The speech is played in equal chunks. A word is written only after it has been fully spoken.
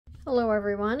Hello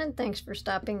everyone, and thanks for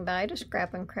stopping by to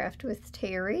Scrap and Craft with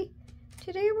Terry.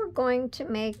 Today we're going to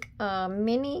make a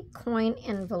mini coin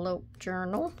envelope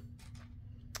journal,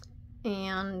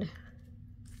 and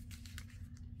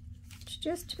it's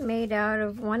just made out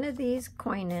of one of these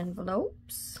coin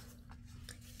envelopes.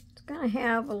 It's going to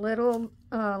have a little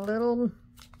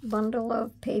bundle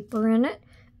of paper in it,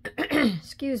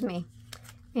 excuse me,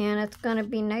 and it's going to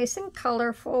be nice and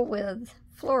colorful with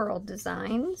floral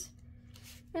designs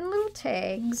and little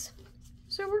tags.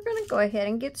 So we're going to go ahead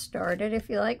and get started. If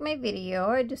you like my video,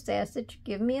 I just ask that you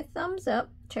give me a thumbs up.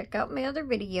 Check out my other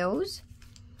videos.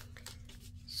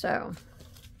 So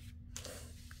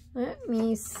let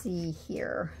me see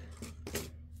here.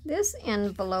 This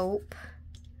envelope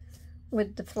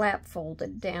with the flap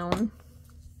folded down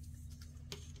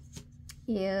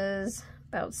is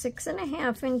about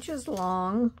 6.5 inches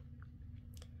long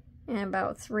and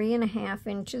about 3.5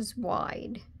 inches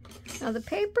wide. Now the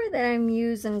paper that I'm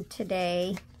using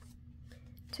today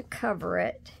to cover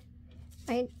it,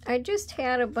 I just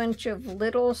had a bunch of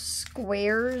little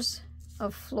squares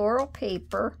of floral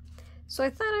paper, so I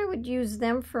thought I would use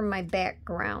them for my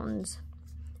backgrounds.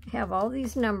 I have all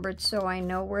these numbered so I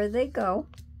know where they go.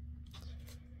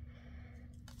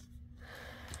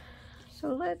 So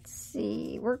let's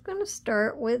see, we're going to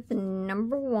start with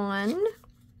number 1,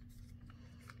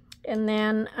 and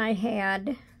then I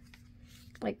had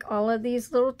like all of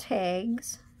these little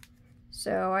tags,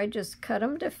 so I just cut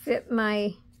them to fit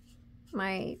my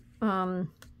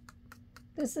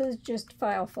this is just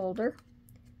file folder,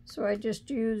 so I just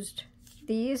used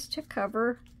these to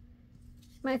cover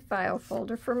my file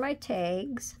folder for my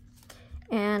tags,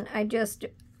 and I just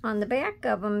on the back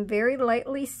of them very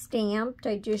lightly stamped.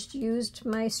 I just used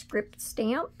my script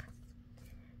stamp,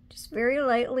 just very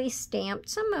lightly stamped.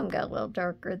 Some of them got a little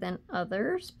darker than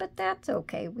others, but that's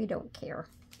okay, we don't care.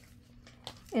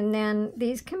 And then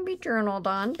these can be journaled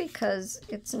on because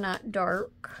it's not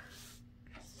dark.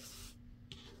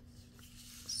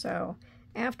 So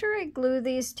after I glue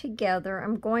these together,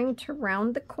 I'm going to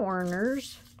round the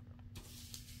corners.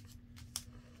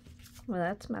 Well,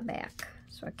 that's my back,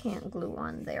 so I can't glue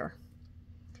on there.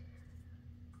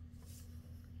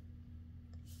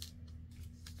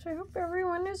 So I hope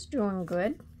everyone is doing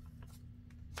good.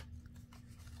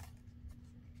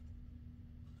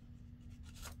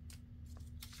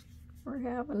 We're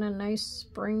having a nice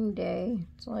spring day.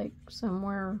 It's like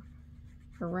somewhere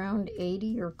around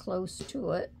 80 or close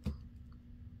to it.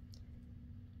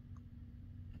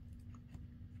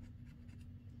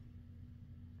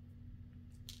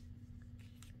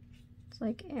 It's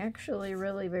like actually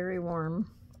really very warm.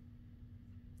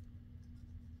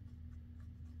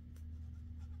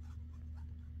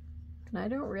 And I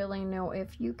don't really know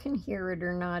if you can hear it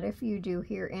or not. If you do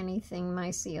hear anything, my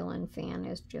ceiling fan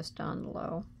is just on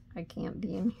low. I can't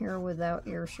be in here without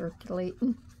air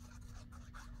circulating.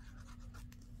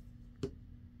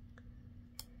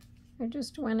 I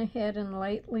just went ahead and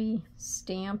lightly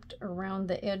stamped around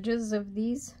the edges of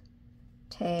these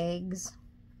tags.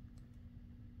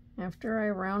 After I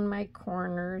round my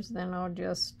corners, then I'll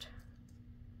just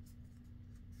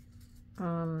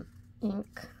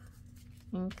ink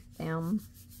them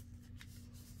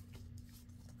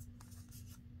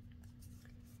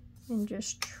and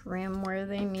just trim where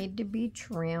they need to be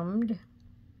trimmed.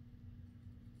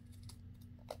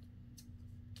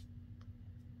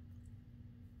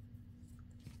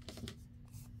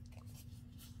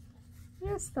 I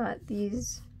just thought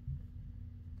these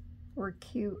were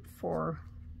cute for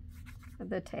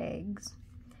the tags.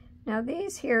 Now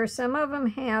these here, some of them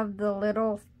have the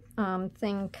little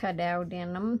thing cut out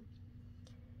in them.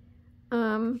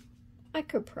 I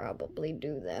could probably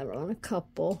do that on a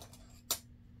couple,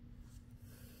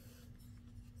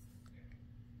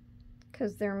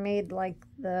 because they're made like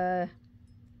the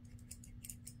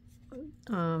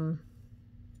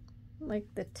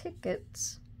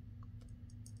tickets.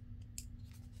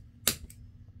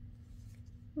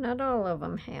 Not all of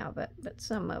them have it, but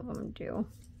some of them do.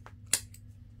 I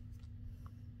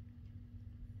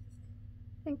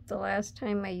think the last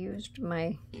time I used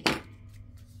my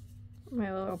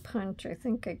little punch, I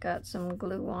think I got some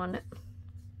glue on it.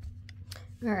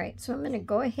 All right, so I'm going to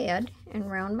go ahead and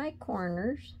round my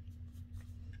corners.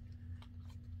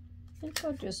 I think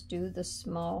I'll just do the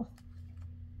small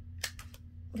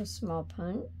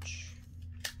punch.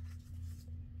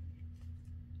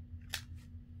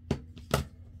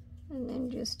 And then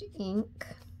just ink.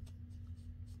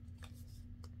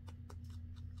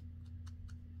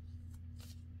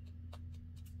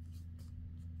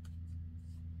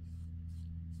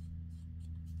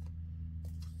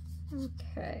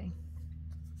 Okay.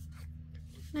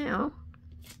 Now,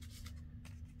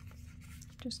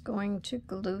 Just going to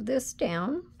glue this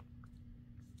down.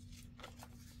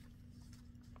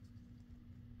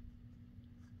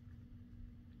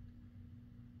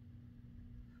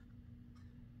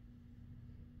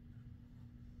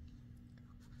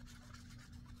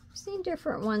 I've seen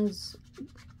different ones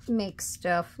make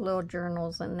stuff, little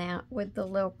journals and that, with the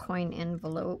little coin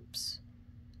envelopes.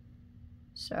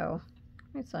 So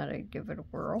I thought I'd give it a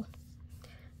whirl.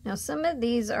 Now some of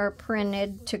these are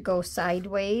printed to go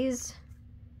sideways,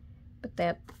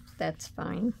 but that's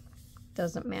fine.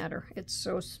 Doesn't matter. It's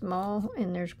so small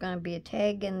and there's going to be a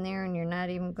tag in there and you're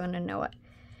not even going to know it.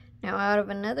 Now out of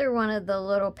another one of the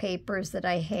little papers that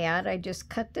I had, I just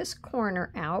cut this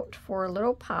corner out for a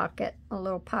little pocket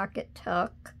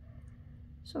tuck.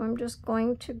 So I'm just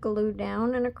going to glue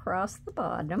down and across the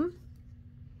bottom.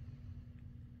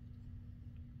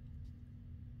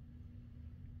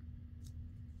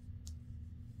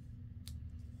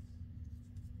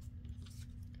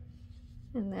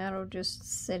 And that'll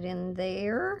just sit in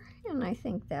there, and I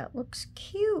think that looks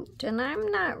cute. And I'm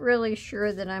not really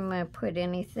sure that I'm going to put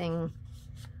anything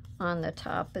on the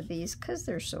top of these because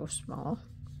they're so small.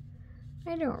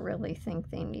 I don't really think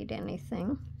they need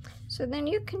anything. So then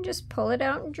you can just pull it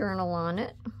out and journal on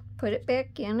it. Put it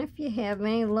back in if you have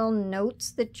any little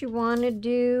notes that you want to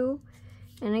do,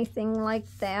 anything like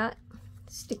that.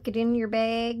 Stick it in your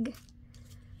bag.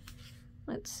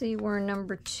 Let's see where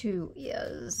number 2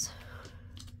 is.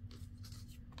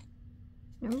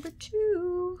 Number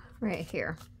 2, right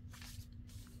here.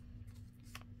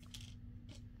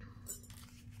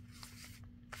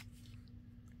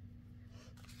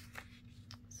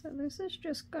 So this is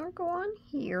just going to go on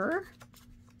here.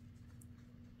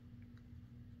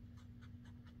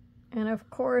 And of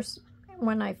course,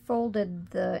 when I folded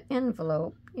the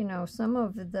envelope, you know, some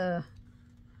of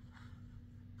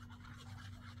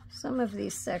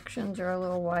these sections are a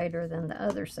little wider than the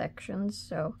other sections,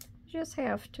 so you just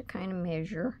have to kind of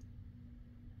measure.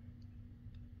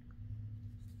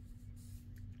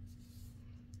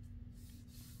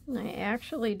 And I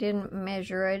actually didn't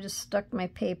measure, I just stuck my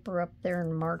paper up there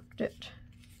and marked it.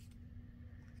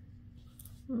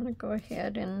 I'm going to go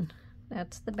ahead and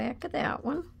that's the back of that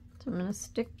one. So I'm going to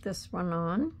stick this one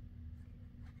on.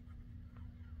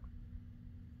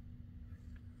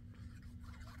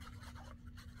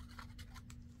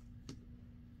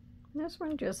 This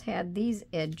one just had these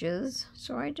edges,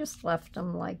 so I just left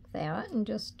them like that and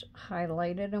just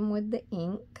highlighted them with the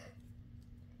ink.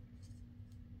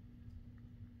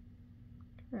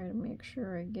 Try to make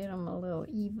sure I get them a little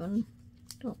even.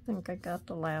 Don't think I got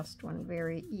the last one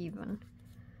very even.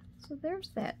 So there's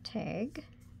that tag,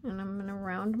 and I'm going to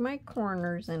round my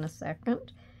corners in a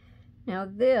second. Now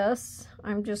this,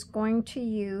 I'm just going to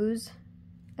use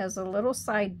as a little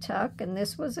side tuck, and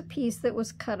this was a piece that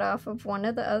was cut off of one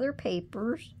of the other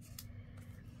papers.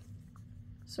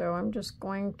 So I'm just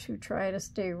going to try to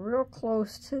stay real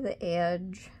close to the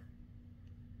edge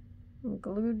and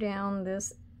glue down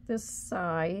this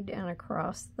side and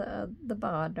across the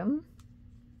bottom.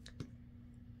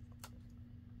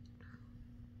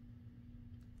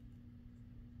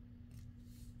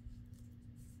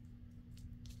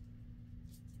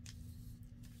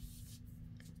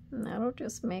 And that'll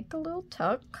just make a little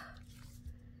tuck.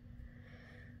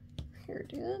 Here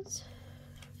it is.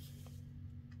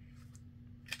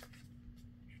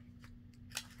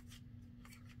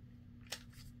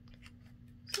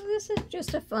 So this is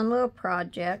just a fun little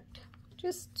project.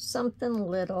 Just something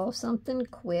little, something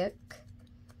quick.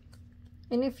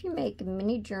 And if you make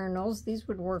mini journals, these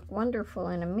would work wonderful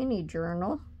in a mini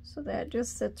journal. So that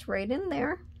just sits right in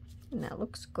there, and that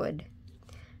looks good.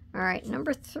 All right,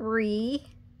 number 3.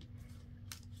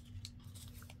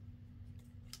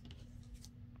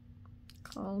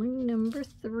 Calling number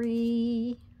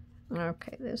 3.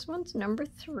 Okay, this one's number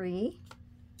 3.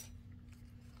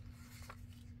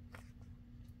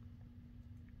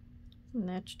 And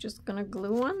that's just going to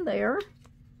glue on there.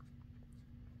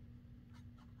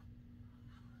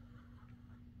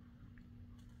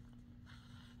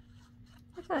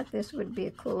 I thought this would be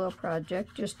a cool little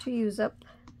project, just to use up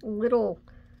little,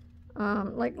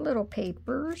 like little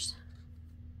papers.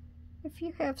 If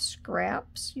you have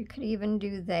scraps, you could even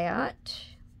do that.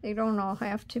 They don't all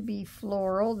have to be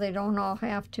floral. They don't all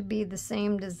have to be the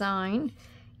same design.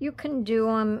 You can do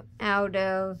them out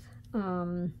of,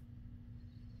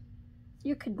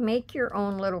 you could make your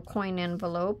own little coin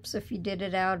envelopes if you did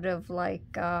it out of like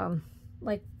the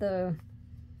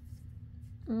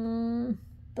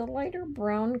lighter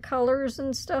brown colors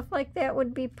and stuff like that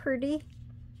would be pretty.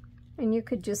 And you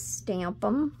could just stamp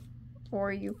them,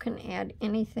 or you can add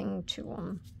anything to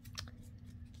them.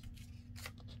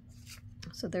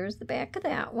 So there's the back of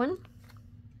that one.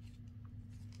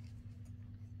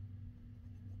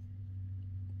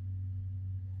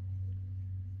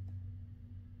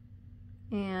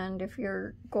 And if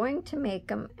you're going to make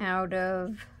them out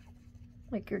of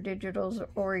like your digitals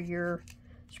or your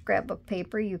scrapbook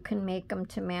paper, you can make them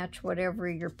to match whatever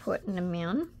you're putting them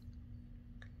in.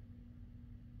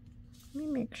 Let me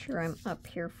make sure I'm up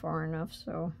here far enough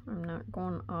so I'm not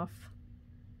going off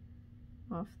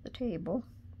the table.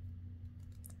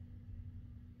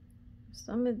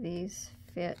 Some of these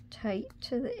fit tight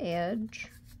to the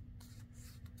edge.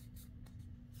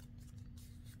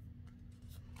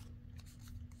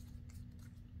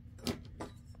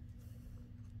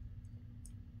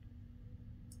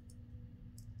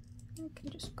 I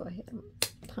can just go ahead and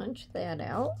punch that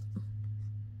out.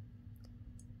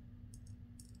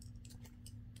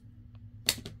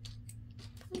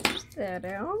 Punch that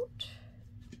out.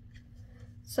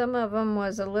 Some of them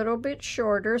was a little bit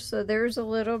shorter, so there's a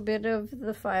little bit of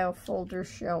the file folder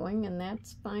showing, and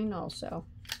that's fine also.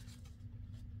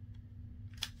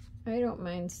 I don't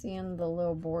mind seeing the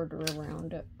little border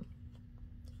around it.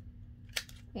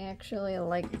 Actually, I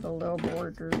like the little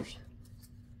borders.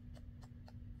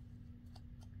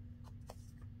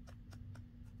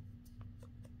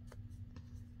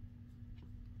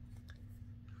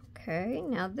 Okay,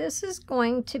 now this is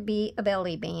going to be a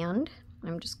belly band.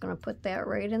 I'm just going to put that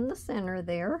right in the center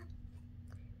there.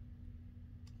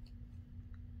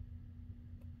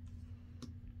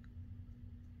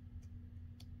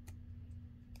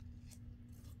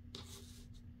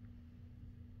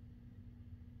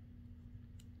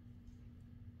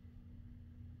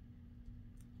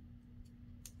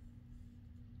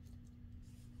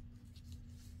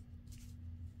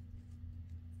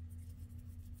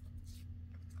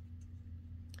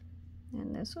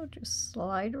 And this will just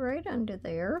slide right under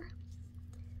there.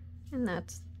 And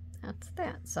that's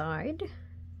that side.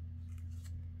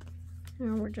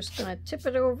 And we're just going to tip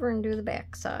it over and do the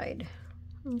back side.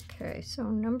 Okay, so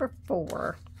number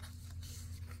 4.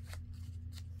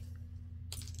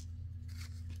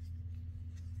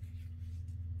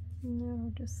 And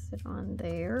that'll just sit on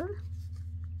there.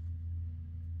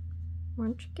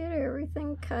 Once you get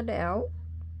everything cut out,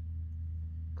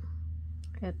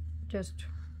 it just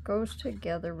goes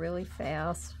together really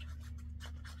fast.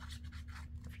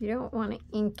 If you don't want to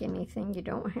ink anything, you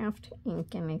don't have to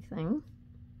ink anything.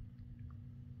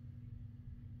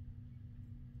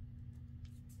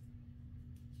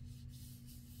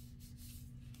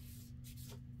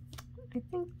 I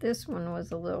think this one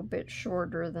was a little bit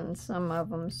shorter than some of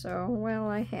them, so, well,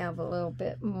 I have a little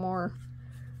bit more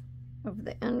of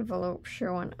the envelope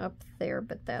showing up there,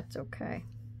 but that's okay.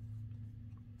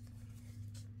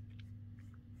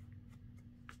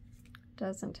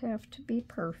 Doesn't have to be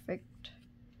perfect.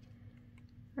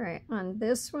 All right, on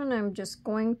this one, I'm just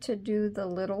going to do the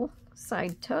little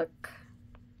side tuck.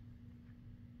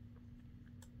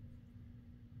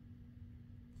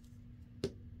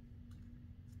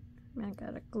 I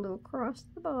gotta glue across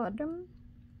the bottom.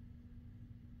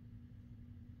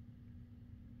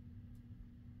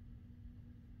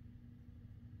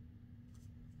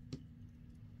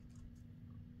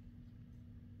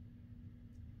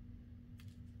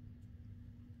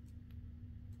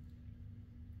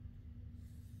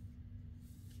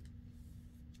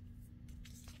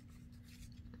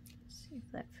 See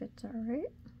if that fits all right.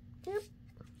 Yep.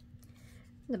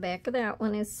 The back of that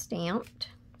one is stamped.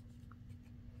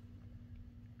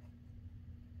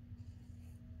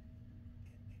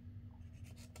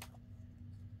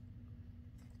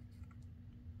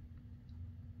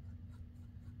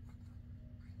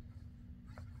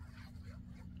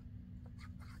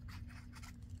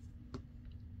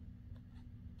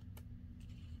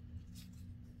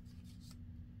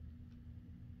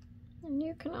 And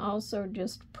you can also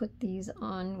just put these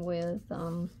on with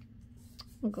a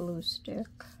glue stick.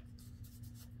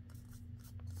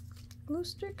 Glue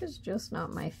stick is just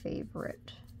not my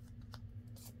favorite.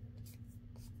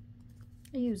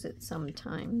 I use it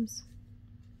sometimes.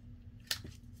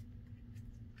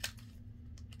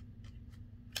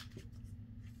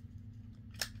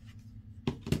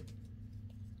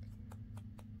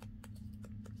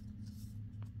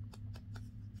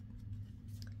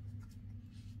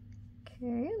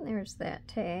 Okay, and there's that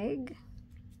tag.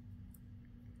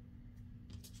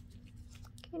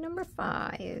 Okay, number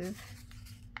 5.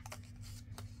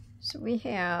 So we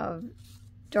have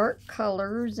dark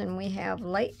colors and we have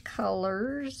light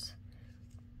colors.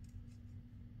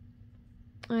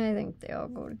 I think they all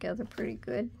go together pretty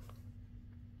good.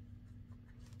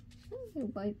 Let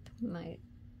me wipe my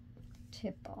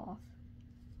tip off.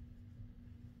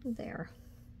 There.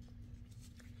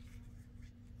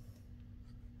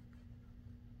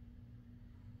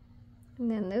 And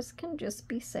then this can just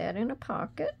be set in a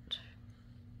pocket,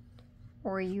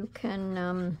 or you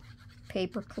can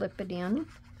paper clip it in.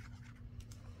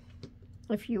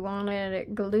 If you wanted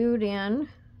it glued in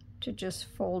to just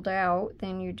fold out,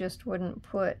 then you just wouldn't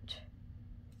put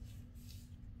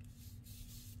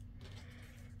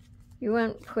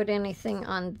anything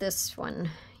on this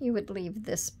one. You would leave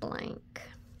this blank,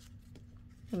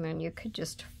 and then you could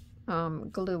just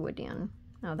glue it in.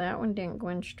 Now that one didn't go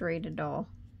in straight at all,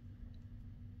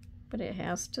 but it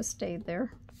has to stay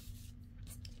there.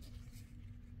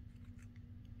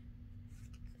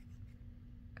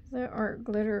 The art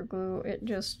glitter glue, it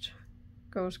just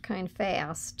goes kind of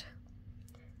fast.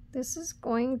 This is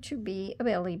going to be a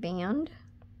belly band.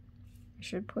 I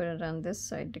should put it on this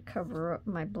side to cover up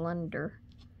my blender.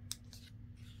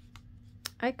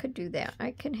 I could do that.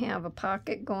 I can have a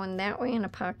pocket going that way and a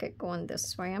pocket going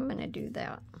this way. I'm going to do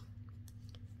that.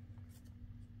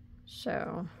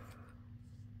 So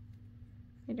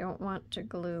I don't want to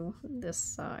glue this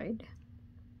side.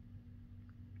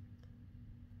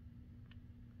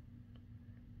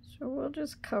 So we'll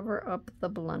just cover up the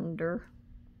blender.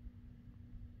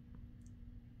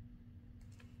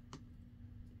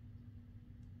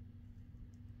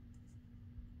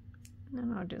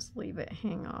 And then I'll just leave it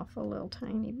hang off a little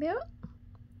tiny bit.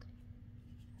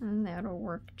 And that'll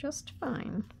work just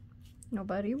fine.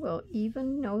 Nobody will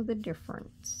even know the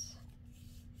difference.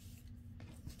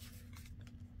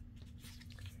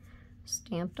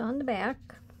 Stamped on the back.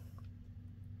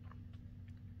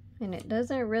 And it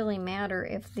doesn't really matter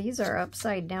if these are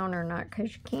upside down or not,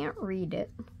 because you can't read it.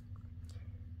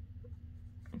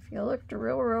 If you looked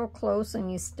real close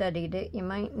and you studied it, you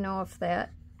might know if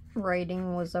that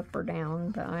writing was up or down,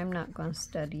 but I'm not going to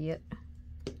study it.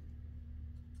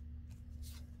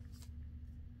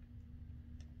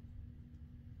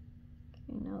 Okay,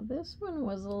 now this one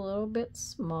was a little bit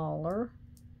smaller,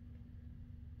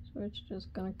 so it's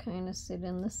just going to kind of sit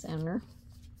in the center.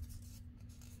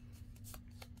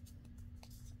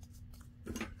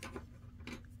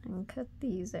 And cut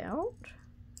these out.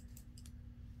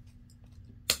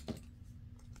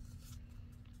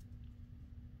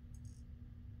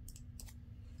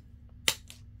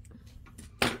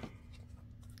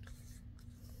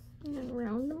 And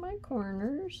round my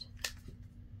corners.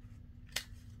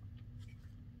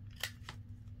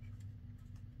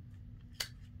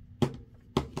 I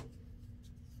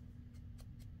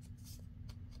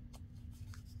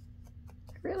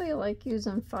really like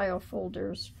using file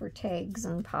folders for tags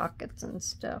and pockets and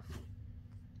stuff.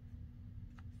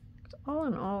 All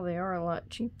in all, they are a lot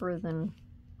cheaper than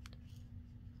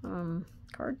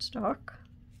cardstock.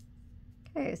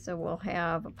 Okay, so we'll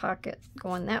have a pocket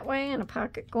going that way and a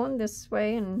pocket going this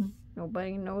way, and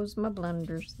nobody knows my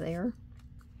blender's there.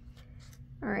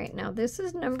 All right, now this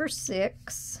is number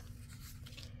 6,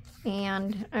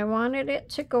 and I wanted it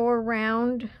to go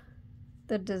around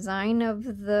the design of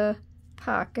the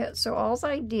pocket. So all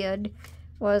I did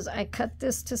was I cut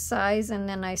this to size, and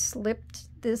then I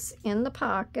slipped this in the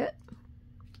pocket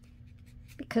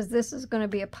because this is going to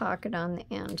be a pocket on the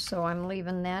end, so I'm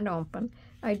leaving that open.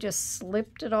 I just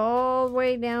slipped it all the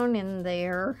way down in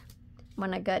there.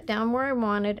 When I got down where I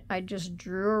wanted, I just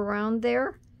drew around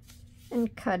there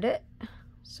and cut it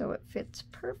so it fits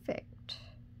perfect.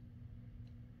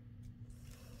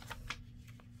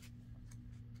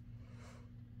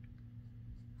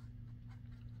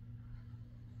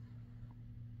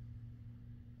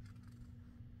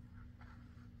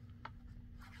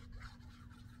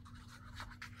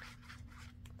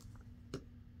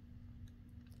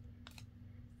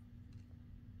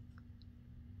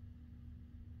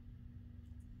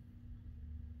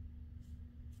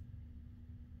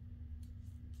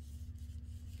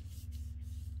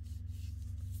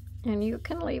 And you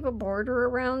can leave a border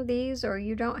around these, or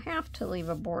you don't have to leave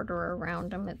a border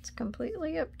around them. It's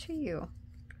completely up to you.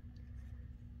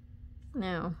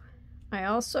 Now, I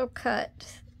also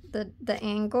cut the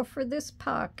angle for this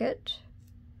pocket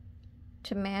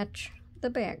to match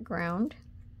the background.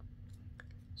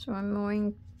 So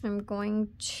am I going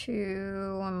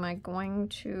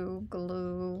to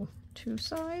glue 2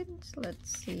 sides?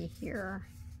 Let's see here.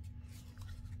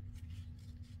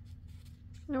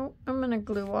 Nope, I'm going to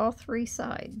glue all 3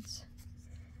 sides.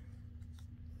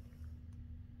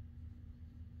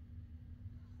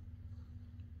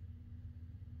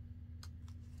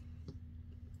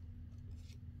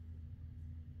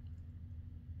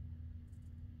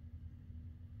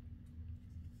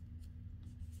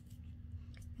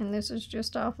 And this is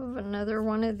just off of another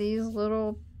one of these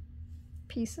little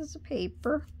pieces of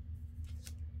paper.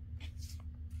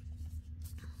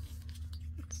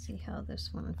 Let's see how this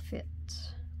one fits.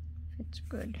 Fits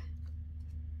good.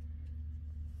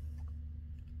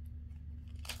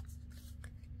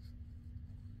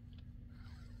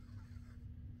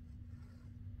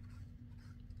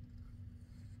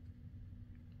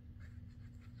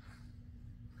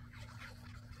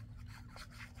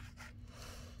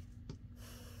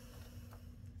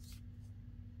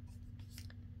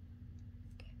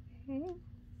 Okay.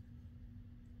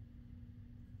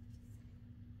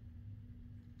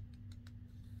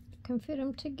 Can fit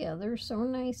them together so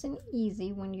nice and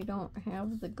easy when you don't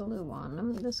have the glue on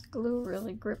them. This glue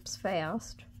really grips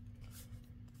fast.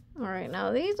 All right,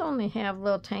 now these only have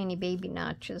little tiny baby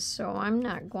notches, so I'm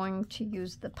not going to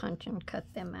use the punch and cut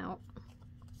them out.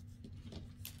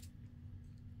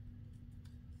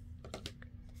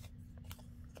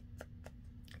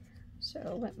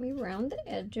 So let me round the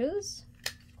edges.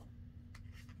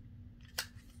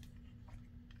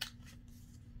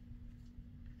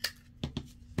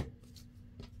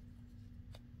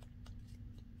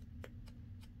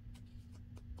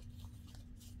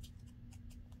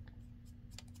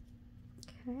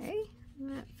 Okay,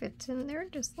 and that fits in there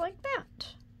just like that.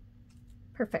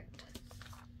 Perfect.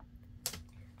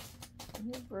 Let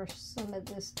me brush some of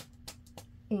this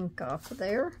ink off of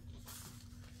there.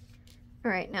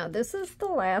 All right, now this is the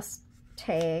last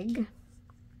tag,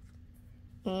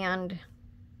 and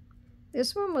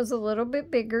this one was a little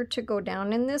bit bigger to go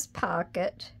down in this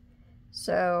pocket,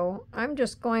 so I'm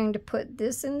just going to put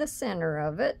this in the center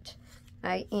of it.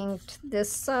 I inked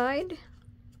this side,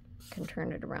 can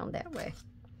turn it around that way.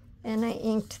 And I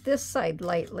inked this side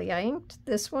lightly. I inked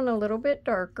this one a little bit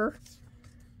darker,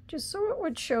 just so it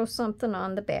would show something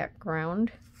on the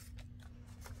background.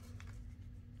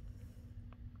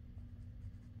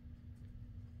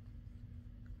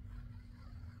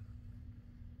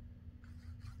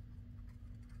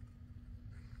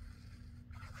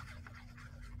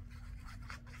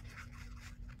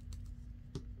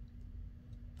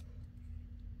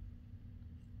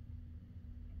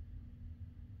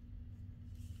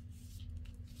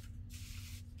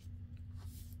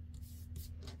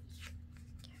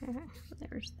 Okay,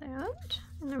 there's that.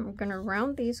 And I'm going to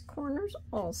round these corners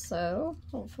also.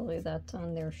 Hopefully that's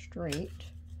on there straight.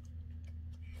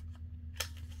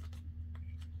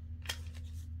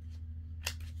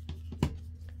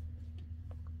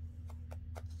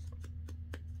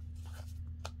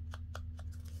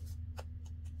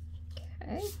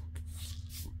 Okay.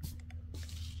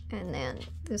 And then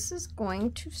this is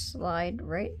going to slide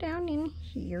right down in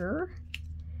here.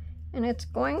 And it's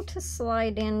going to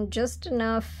slide in just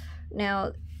enough.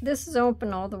 Now, this is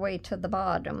open all the way to the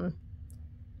bottom.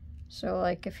 So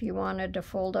like if you wanted to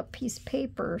fold up a piece of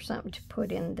paper or something to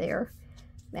put in there,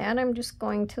 that I'm just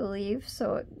going to leave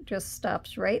so it just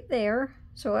stops right there.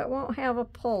 So it won't have a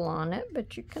pull on it,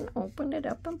 but you can open it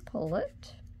up and pull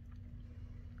it.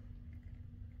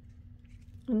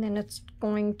 And then it's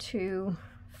going to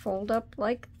fold up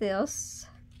like this.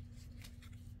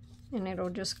 And it'll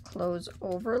just close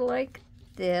over like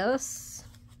this.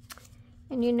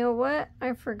 And you know what?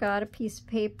 I forgot a piece of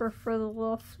paper for the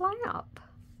little flap.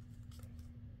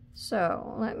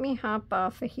 So let me hop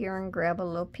off of here and grab a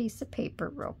little piece of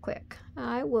paper real quick.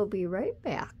 I will be right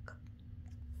back.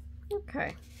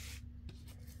 Okay.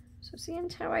 So seeing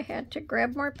how I had to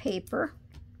grab more paper,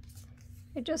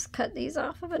 I just cut these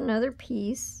off of another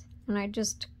piece, and I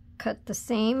just cut the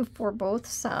same for both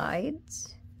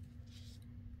sides.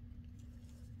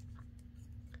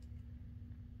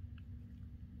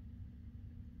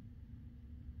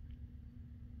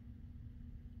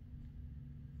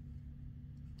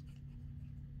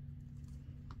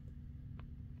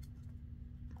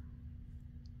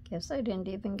 Guess I didn't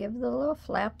even give the little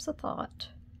flaps a thought.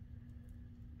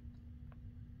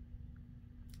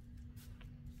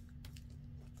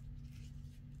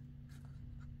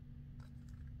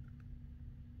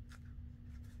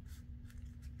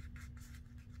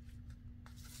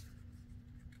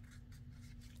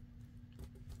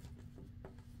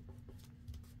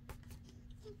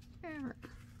 There.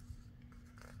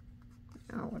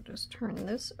 Now we'll just turn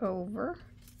this over.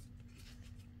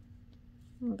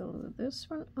 And glue this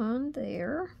one on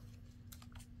there.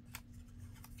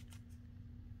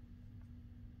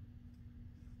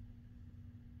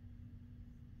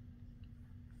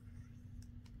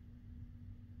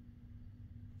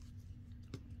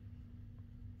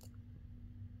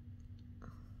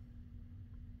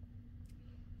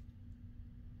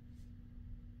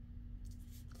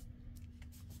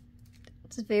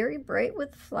 It's very bright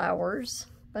with flowers,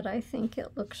 but I think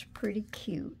it looks pretty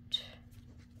cute.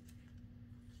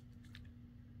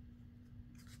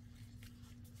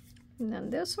 And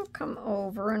then this will come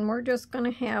over, and we're just going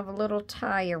to have a little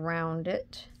tie around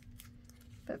it.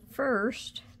 But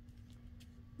first,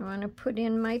 I'm going to put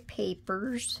in my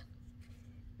papers,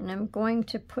 and I'm going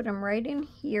to put them right in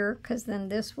here, because then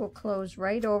this will close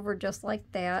right over just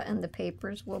like that, and the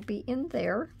papers will be in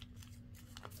there.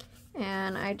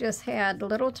 And I just had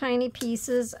little tiny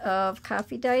pieces of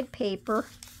coffee dyed paper.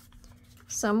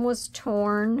 Some was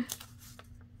torn,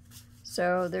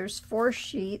 So there's 4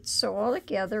 sheets, so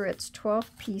altogether it's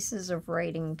 12 pieces of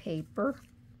writing paper.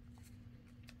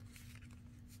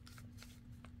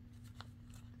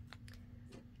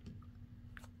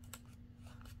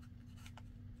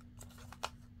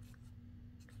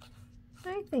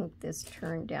 I think this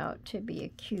turned out to be a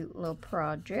cute little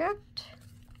project.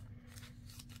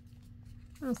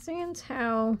 Now, seeing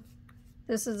how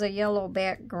this is a yellow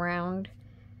background,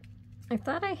 I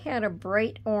thought I had a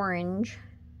bright orange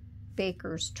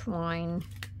baker's twine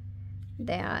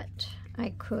that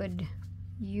I could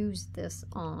use this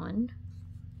on,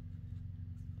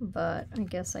 but I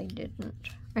guess I didn't.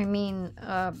 I mean,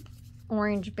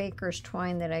 orange baker's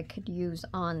twine that I could use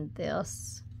on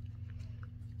this.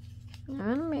 I'm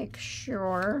gonna make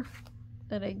sure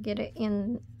that I get it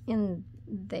in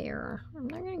there. I'm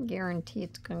not gonna guarantee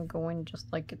it's gonna go in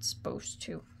just like it's supposed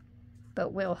to,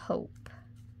 but we'll hope.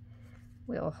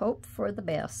 We'll hope for the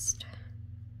best.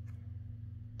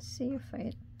 Let's see if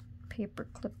I paper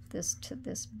clip this to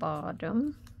this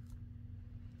bottom.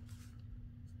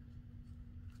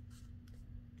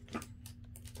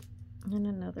 And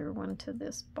another one to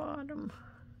this bottom.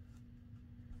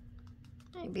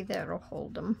 Maybe that'll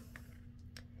hold them.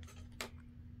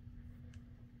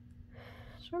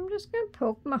 So I'm just going to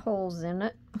poke my holes in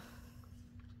it.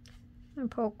 And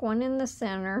poke one in the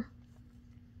center.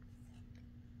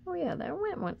 Oh yeah, that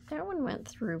one went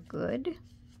through good.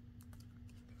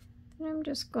 And I'm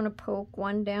just going to poke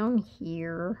one down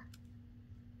here.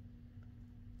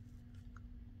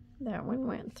 That one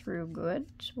went through good.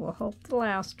 So we'll hope the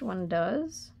last one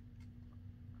does.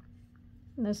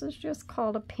 And this is just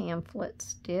called a pamphlet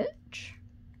stitch.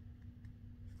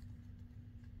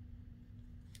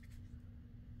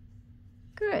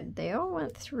 Good, they all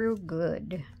went through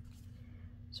good.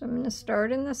 So I'm going to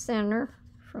start in the center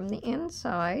from the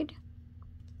inside.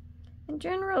 And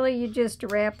generally you just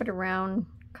wrap it around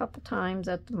a couple times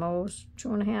at the most,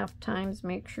 2.5 times.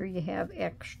 Make sure you have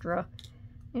extra.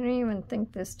 I don't even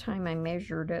think this time I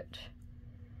measured it.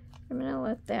 I'm going to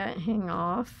let that hang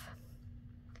off.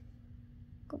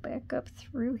 Go back up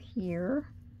through here.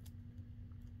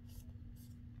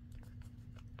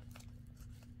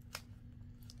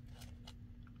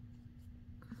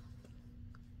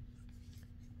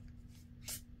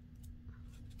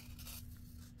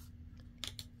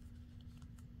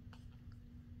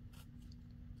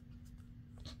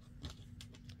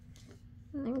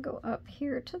 And then go up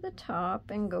here to the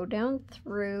top and go down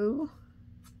through.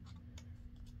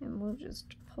 And we'll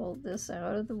just pull this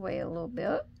out of the way a little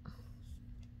bit.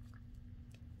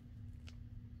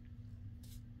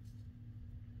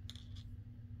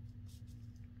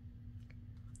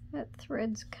 That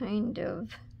thread's kind of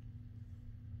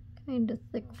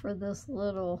thick for this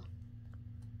little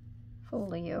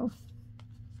folio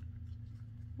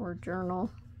or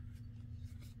journal.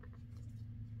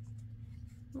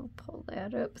 We'll pull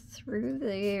that up through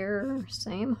there,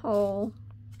 same hole.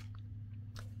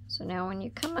 So now when you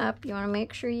come up, you want to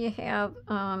make sure you have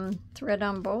thread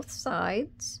on both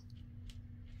sides.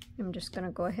 I'm just going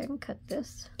to go ahead and cut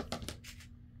this.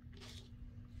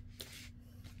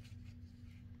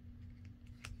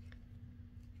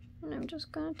 And I'm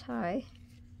just going to tie.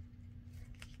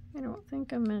 I don't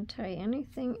think I'm going to tie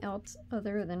anything else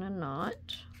other than a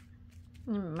knot.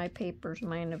 And my papers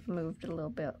might have moved a little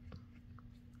bit.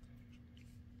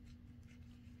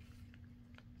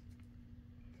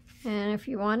 And if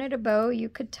you wanted a bow, you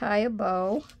could tie a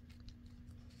bow.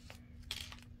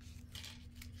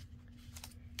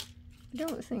 I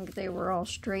don't think they were all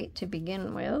straight to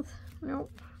begin with.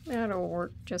 Nope, that'll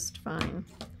work just fine.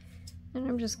 And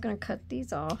I'm just going to cut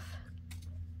these off.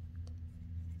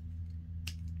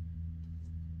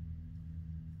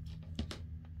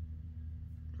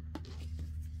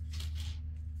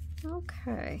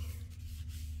 Okay.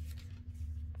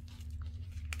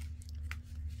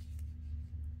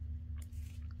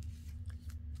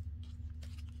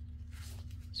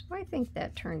 So I think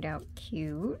that turned out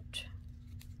cute.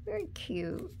 Very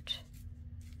cute.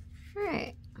 All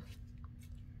right.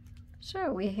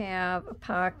 So we have a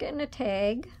pocket and a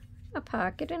tag, a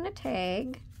pocket and a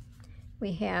tag.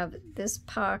 We have this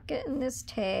pocket and this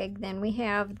tag. Then we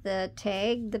have the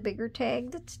tag, the bigger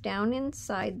tag that's down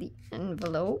inside the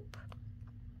envelope.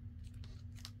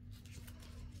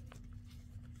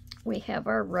 We have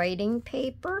our writing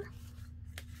paper.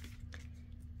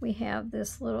 We have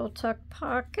this little tuck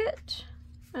pocket,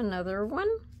 another one,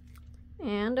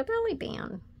 and a belly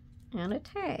band, and a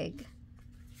tag.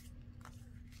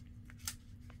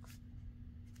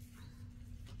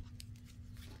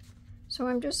 So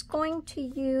I'm just going to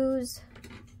use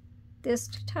this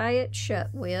to tie it shut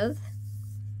with.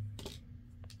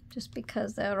 just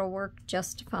because that'll work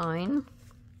just fine.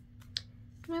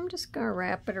 And I'm just going to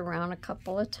wrap it around a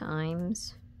couple of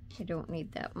times. I don't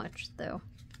need that much though.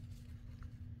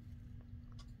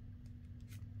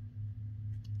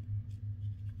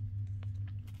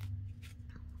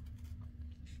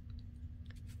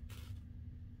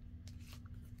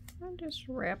 I'll just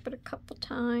wrap it a couple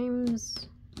times.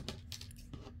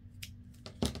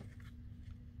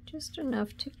 Just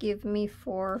enough to give me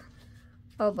for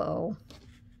a bow.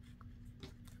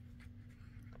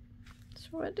 So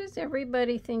what does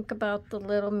everybody think about the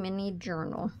little mini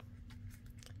journal?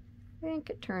 I think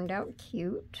it turned out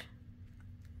cute.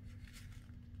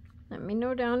 Let me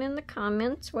know down in the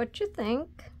comments what you think.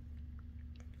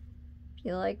 If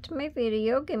you liked my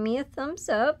video, give me a thumbs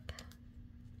up.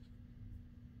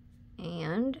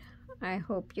 And I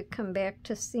hope you come back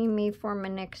to see me for my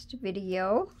next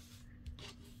video.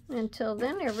 Until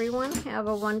then, everyone, have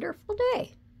a wonderful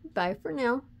day. Bye for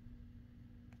now.